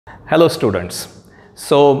Hello students.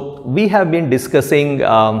 So we have been discussing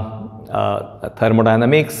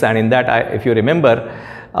thermodynamics, and in that if you remember,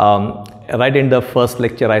 right in the first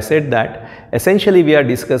lecture I said that essentially we are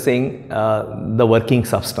discussing the working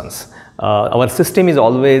substance. Our system is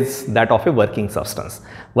always that of a working substance.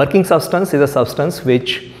 Working substance is a substance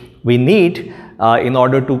which we need in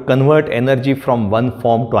order to convert energy from one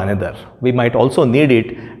form to another. We might also need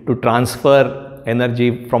it to transfer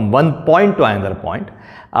energy from one point to another point.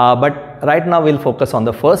 But right now we'll focus on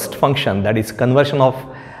the first function, that is conversion of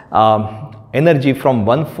energy from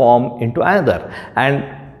one form into another. And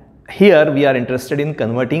here we are interested in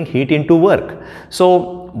converting heat into work.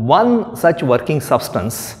 So one such working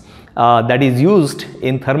substance that is used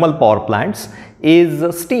in thermal power plants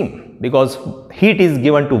is steam, because heat is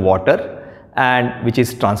given to water and which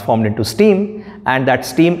is transformed into steam, and that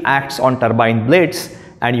steam acts on turbine blades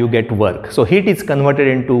and you get work. So heat is converted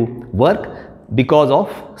into work because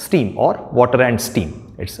of steam, or water and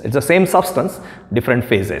steam. It's the same substance, different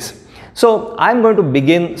phases. So I'm going to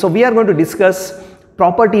begin. So we are going to discuss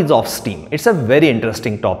properties of steam. It's a very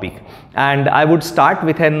interesting topic, and I would start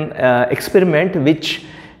with an experiment which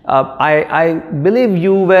I believe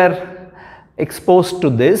you were exposed to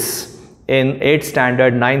this in 8th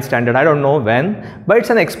standard, 9th standard, I don't know when, but it's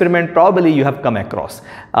an experiment probably you have come across.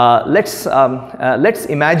 Let's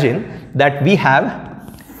imagine that we have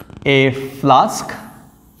a flask,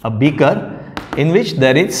 a beaker in which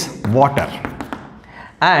there is water,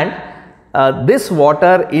 and this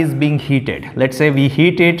water is being heated. Let's say we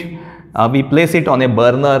heat it, we place it on a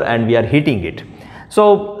burner and we are heating it.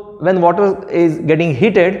 So when water is getting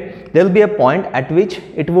heated, there will be a point at which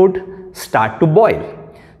it would start to boil.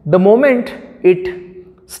 The moment it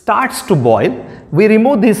starts to boil, we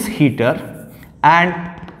remove this heater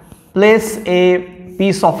and place a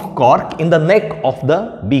piece of cork in the neck of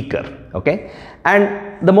the beaker, okay?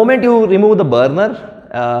 And the moment you remove the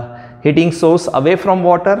burner, heating source away from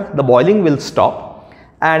water, the boiling will stop.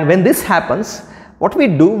 And when this happens, what we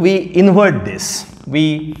do, we invert this.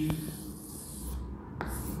 We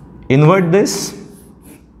invert this,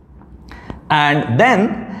 and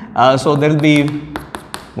then so there will be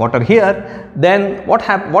water here. Then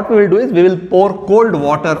what we will do is we will pour cold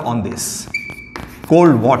water on this.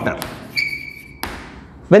 Cold water.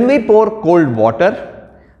 When we pour cold water,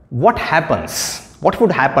 what happens? What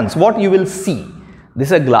would happen? What you will see? This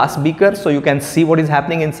is a glass beaker, so you can see what is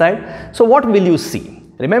happening inside. So what will you see?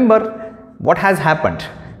 Remember what has happened.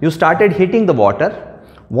 You started heating the water.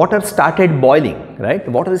 Water started boiling, right?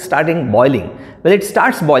 Water is starting boiling. When it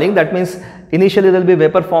starts boiling, that means initially there will be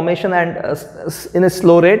vapor formation and in a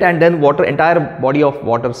slow rate, and then entire body of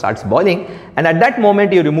water starts boiling, and at that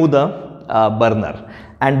moment you remove the burner.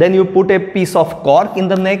 And then you put a piece of cork in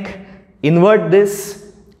the neck, invert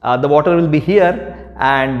this, the water will be here,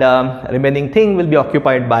 and remaining thing will be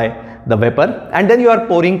occupied by the vapor, and then you are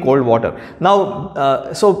pouring cold water.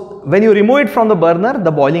 Now, so when you remove it from the burner,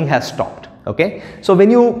 the boiling has stopped, okay? So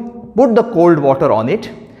when you put the cold water on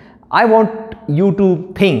it, I want you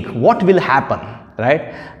to think what will happen,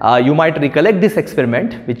 right? You might recollect this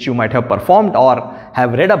experiment which you might have performed or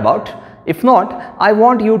have read about. If not, I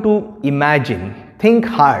want you to imagine, think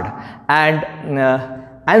hard, and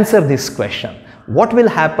answer this question. What will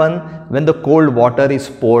happen when the cold water is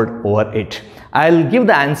poured over it? I'll give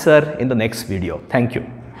the answer in the next video. Thank you.